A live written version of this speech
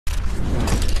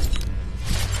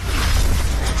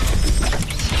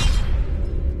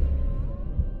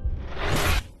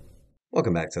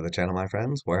Welcome back to the channel, my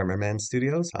friends. Warhammer Man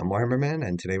Studios. I'm Warhammer Man,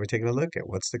 and today we're taking a look at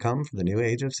what's to come for the new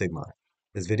age of Sigmar.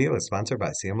 This video is sponsored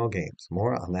by CMO Games.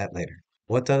 More on that later.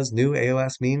 What does new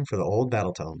AOS mean for the old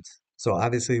battle tones? So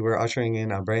obviously we're ushering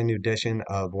in a brand new edition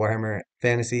of Warhammer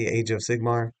Fantasy Age of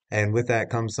Sigmar, and with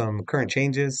that comes some current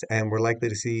changes, and we're likely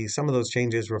to see some of those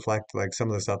changes reflect like some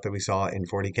of the stuff that we saw in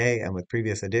 40k and with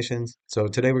previous editions. So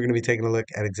today we're going to be taking a look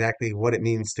at exactly what it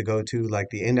means to go to like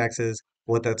the indexes,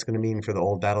 what that's going to mean for the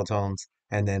old battle tones,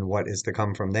 and then what is to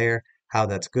come from there, how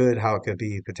that's good, how it could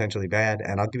be potentially bad,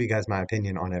 and I'll give you guys my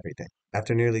opinion on everything.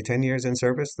 After nearly 10 years in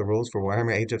service, the rules for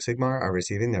Warhammer Age of Sigmar are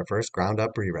receiving their first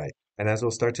ground-up rewrite. And as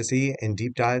we'll start to see in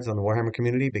deep dives on the Warhammer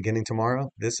community beginning tomorrow,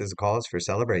 this is a cause for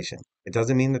celebration. It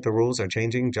doesn't mean that the rules are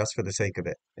changing just for the sake of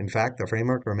it. In fact, the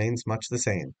framework remains much the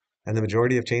same, and the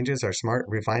majority of changes are smart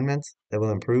refinements that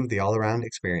will improve the all-around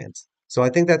experience. So I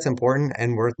think that's important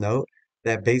and worth note,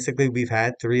 that basically we've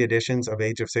had 3 editions of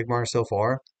Age of Sigmar so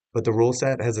far, but the rule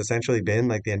set has essentially been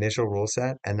like the initial rule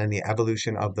set and then the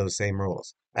evolution of those same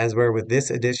rules. As where with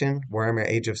this edition, Warhammer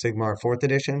Age of Sigmar 4th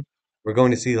edition, we're going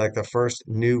to see like the first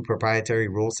new proprietary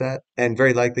rule set, and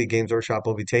very likely Games Workshop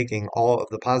will be taking all of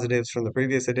the positives from the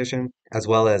previous edition, as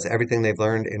well as everything they've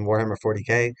learned in Warhammer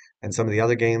 40k and some of the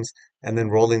other games, and then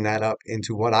rolling that up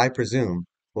into what I presume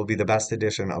will be the best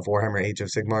edition of Warhammer Age of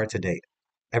Sigmar to date.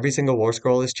 Every single war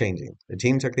scroll is changing. The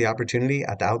team took the opportunity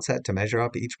at the outset to measure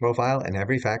up each profile and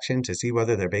every faction to see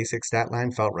whether their basic stat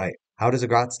line felt right. How does a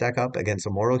grot stack up against a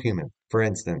mortal human, for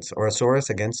instance, or a saurus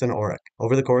against an orruk?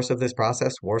 Over the course of this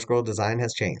process, war scroll design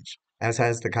has changed, as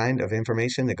has the kind of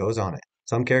information that goes on it.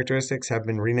 Some characteristics have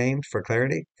been renamed for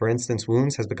clarity. For instance,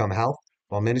 wounds has become health,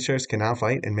 while miniatures can now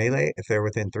fight in melee if they're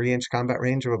within 3-inch combat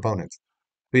range of opponents,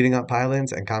 speeding up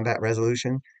pile-ins and combat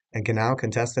resolution, and can now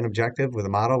contest an objective with a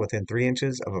model within 3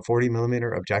 inches of a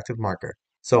 40mm objective marker.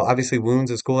 So obviously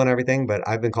wounds is cool and everything, but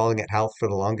I've been calling it health for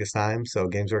the longest time, so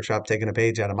Games Workshop taking a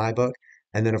page out of my book.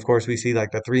 And then of course we see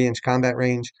like the 3-inch combat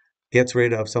range gets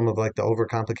rid of some of like the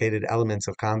overcomplicated elements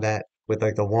of combat with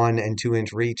like the 1 and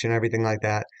 2-inch reach and everything like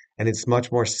that, and it's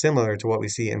much more similar to what we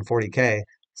see in 40k.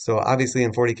 So obviously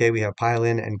in 40k we have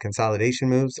pile-in and consolidation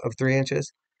moves of 3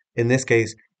 inches. In this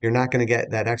case, you're not going to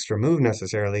get that extra move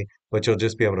necessarily, but you'll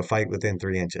just be able to fight within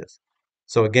 3 inches.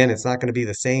 So again, it's not going to be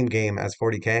the same game as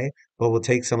 40k, but we'll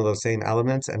take some of those same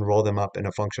elements and roll them up in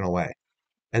a functional way.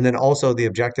 And then also the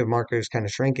objective marker is kind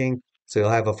of shrinking. So you'll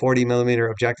have a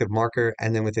 40mm objective marker,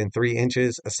 and then within 3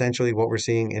 inches, essentially what we're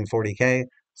seeing in 40k.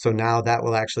 So now that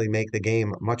will actually make the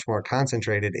game much more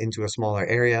concentrated into a smaller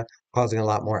area, causing a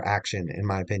lot more action, in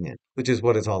my opinion, which is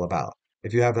what it's all about.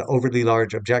 If you have an overly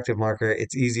large objective marker,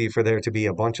 it's easy for there to be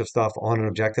a bunch of stuff on an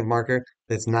objective marker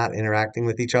that's not interacting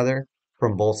with each other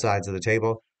from both sides of the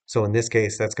table. So in this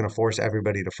case, that's going to force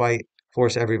everybody to fight,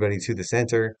 force everybody to the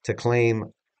center to claim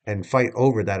and fight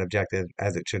over that objective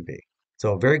as it should be.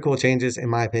 So very cool changes in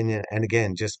my opinion, and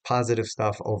again, just positive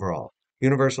stuff overall.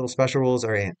 Universal special rules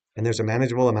are in, and there's a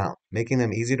manageable amount, making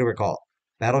them easy to recall.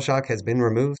 Battle Shock has been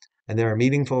removed, and there are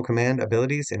meaningful command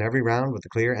abilities in every round with a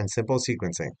clear and simple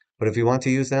sequencing. But if you want to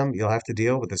use them, you'll have to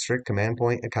deal with a strict command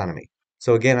point economy.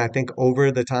 So again, I think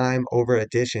over the time, over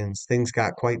editions, things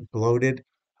got quite bloated.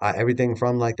 Everything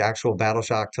from like the actual Battle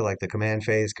Shock to like the command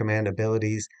phase, command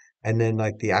abilities, and then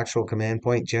like the actual command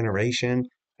point generation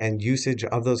and usage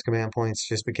of those command points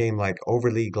just became like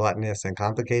overly gluttonous and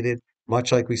complicated,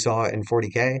 much like we saw in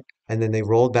 40k. And then they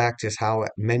rolled back just how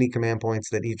many command points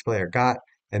that each player got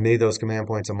and made those command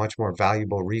points a much more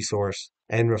valuable resource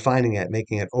and refining it,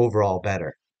 making it overall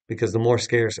better. Because the more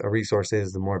scarce a resource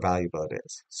is, the more valuable it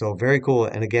is. So very cool,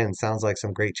 and again, sounds like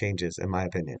some great changes in my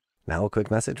opinion. Now a quick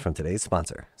message from today's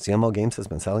sponsor. CMO Games has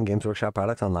been selling Games Workshop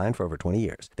products online for over 20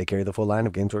 years. They carry the full line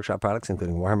of Games Workshop products,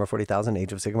 including Warhammer 40,000,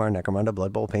 Age of Sigmar, necromunda,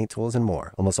 Blood Bowl, paint tools, and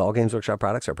more. Almost all Games Workshop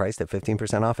products are priced at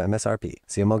 15% off MSRP.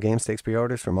 CMO Games takes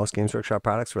pre-orders for most Games Workshop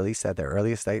products released at their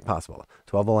earliest date possible.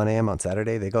 12:01 a.m. on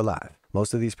Saturday, they go live.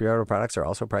 Most of these pre-order products are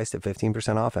also priced at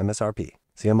 15% off MSRP.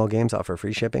 CMO Games offer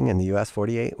free shipping in the US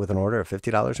 48 with an order of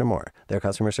 $50 or more. Their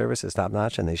customer service is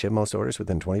top-notch and they ship most orders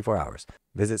within 24 hours.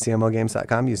 Visit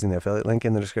CMOGames.com using the affiliate link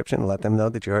in the description and let them know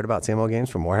that you heard about CMO Games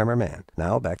from Warhammer Man.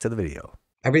 Now back to the video.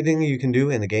 Everything you can do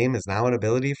in the game is now an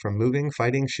ability, from moving,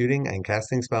 fighting, shooting, and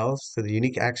casting spells to the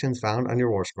unique actions found on your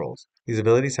war scrolls. These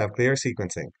abilities have clear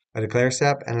sequencing, a declare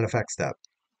step and an effect step,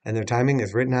 and their timing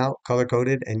is written out,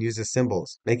 color-coded, and uses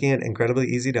symbols, making it incredibly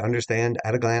easy to understand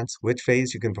at a glance which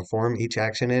phase you can perform each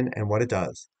action in and what it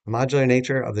does. The modular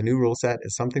nature of the new rule set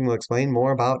is something we'll explain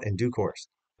more about in due course.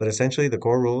 but essentially the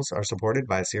core rules are supported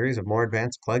by a series of more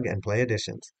advanced plug-and-play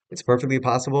additions. It's perfectly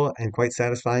possible and quite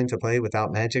satisfying to play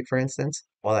without magic, for instance,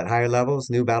 while at higher levels,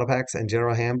 new battle packs and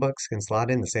general handbooks can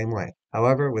slot in the same way.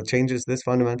 However, with changes this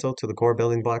fundamental to the core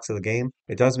building blocks of the game,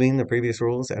 it does mean the previous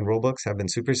rules and rulebooks have been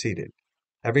superseded.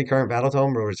 Every current battle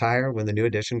tome will retire when the new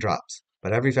edition drops,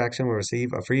 but every faction will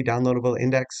receive a free downloadable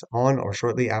index on or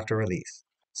shortly after release.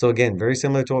 So again, very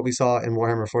similar to what we saw in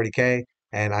Warhammer 40k,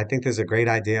 and I think this is a great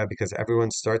idea because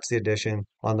everyone starts the edition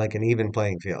on like an even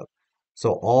playing field.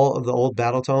 So all of the old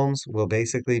battle tomes will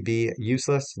basically be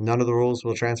useless. None of the rules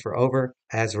will transfer over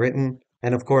as written.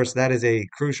 And of course, that is a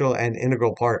crucial and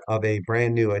integral part of a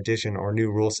brand new edition or new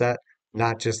rule set,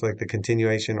 not just like the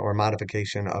continuation or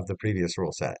modification of the previous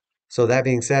rule set. So that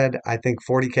being said, I think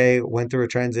 40k went through a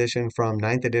transition from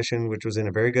 9th edition, which was in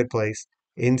a very good place,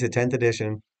 into 10th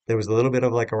edition. There was a little bit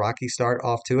of like a rocky start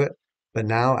off to it, but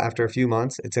now after a few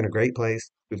months, it's in a great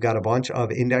place. We've got a bunch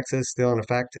of indexes still in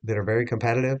effect that are very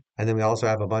competitive, and then we also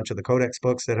have a bunch of the codex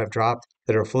books that have dropped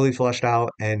that are fully fleshed out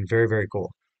and very, very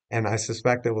cool. And I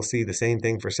suspect that we'll see the same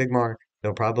thing for Sigmar.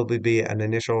 There'll probably be an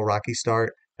initial rocky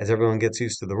start as everyone gets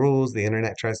used to the rules, the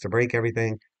internet tries to break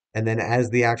everything, and then as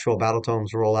the actual battle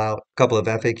tomes roll out, a couple of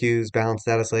FAQs, balanced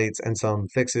data slates, and some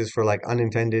fixes for like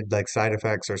unintended like side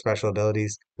effects or special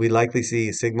abilities, we likely see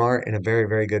Sigmar in a very,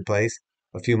 very good place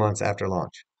a few months after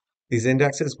launch. These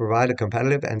indexes provide a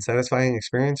competitive and satisfying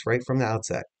experience right from the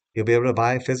outset. You'll be able to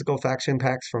buy physical faction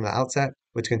packs from the outset,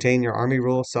 which contain your army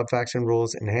rules, sub-faction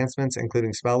rules, enhancements,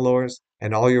 including spell lores,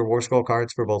 and all your War Scroll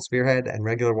cards for both Spearhead and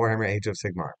regular Warhammer Age of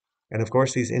Sigmar. And of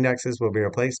course, these indexes will be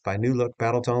replaced by new look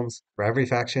battle tomes for every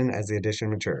faction as the edition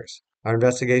matures. Our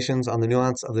investigations on the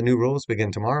nuance of the new rules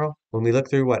begin tomorrow when we look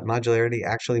through what modularity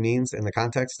actually means in the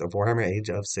context of Warhammer Age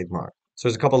of Sigmar. So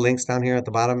there's a couple links down here at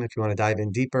the bottom if you want to dive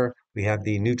in deeper. We have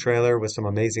the new trailer with some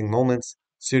amazing moments,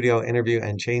 studio interview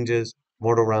and changes,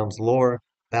 Mortal Realms lore,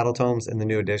 battle tomes in the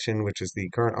new edition, which is the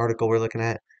current article we're looking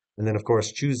at, and then of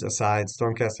course choose a side,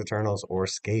 Stormcast Eternals or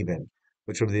Skaven,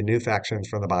 which will be the new factions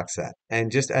from the box set.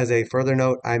 And just as a further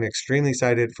note, I'm extremely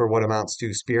excited for what amounts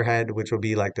to Spearhead, which will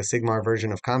be like the Sigmar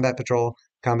version of Combat Patrol.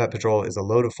 Combat Patrol is a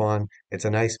load of fun. It's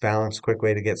a nice, balanced, quick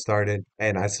way to get started,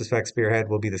 and I suspect Spearhead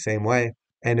will be the same way.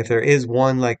 And if there is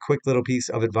one like quick little piece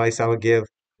of advice I would give,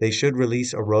 they should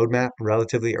release a roadmap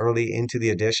relatively early into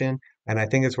the edition. And I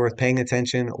think it's worth paying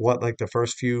attention what like the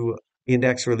first few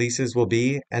index releases will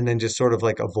be, and then just sort of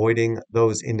like avoiding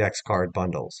those index card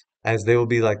bundles, as they will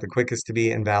be like the quickest to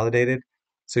be invalidated,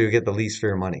 so you get the least for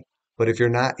your money. But if you're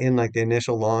not in like the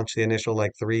initial launch, the initial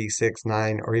like 3, 6,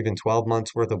 9, or even 12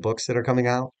 months worth of books that are coming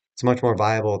out, it's much more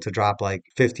viable to drop like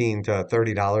 $15 to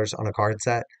 $30 on a card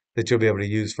set that you'll be able to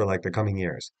use for like the coming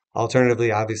years.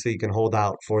 Alternatively, obviously, you can hold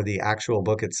out for the actual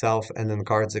book itself and then the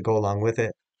cards that go along with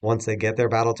it once they get their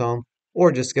battle tome,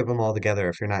 or just skip them all together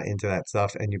if you're not into that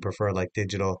stuff and you prefer like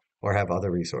digital or have other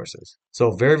resources.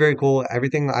 So very, very cool.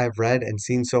 Everything I've read and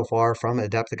seen so far from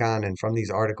Adepticon and from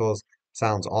these articles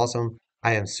sounds awesome.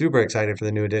 I am super excited for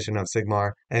the new edition of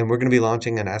Sigmar, and we're going to be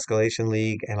launching an Escalation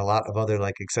League and a lot of other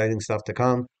like exciting stuff to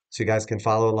come, so you guys can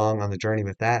follow along on the journey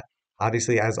with that.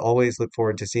 Obviously, as always, look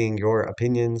forward to seeing your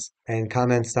opinions and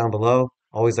comments down below.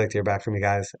 Always like to hear back from you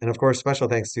guys. And of course, special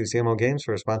thanks to CMO Games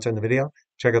for sponsoring the video.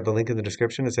 Check out the link in the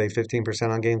description to save 15%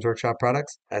 on Games Workshop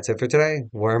products. That's it for today.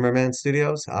 Warhammer Man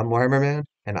Studios, I'm Warhammer Man,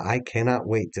 and I cannot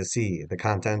wait to see the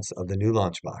contents of the new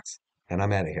launch box. And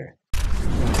I'm out of here.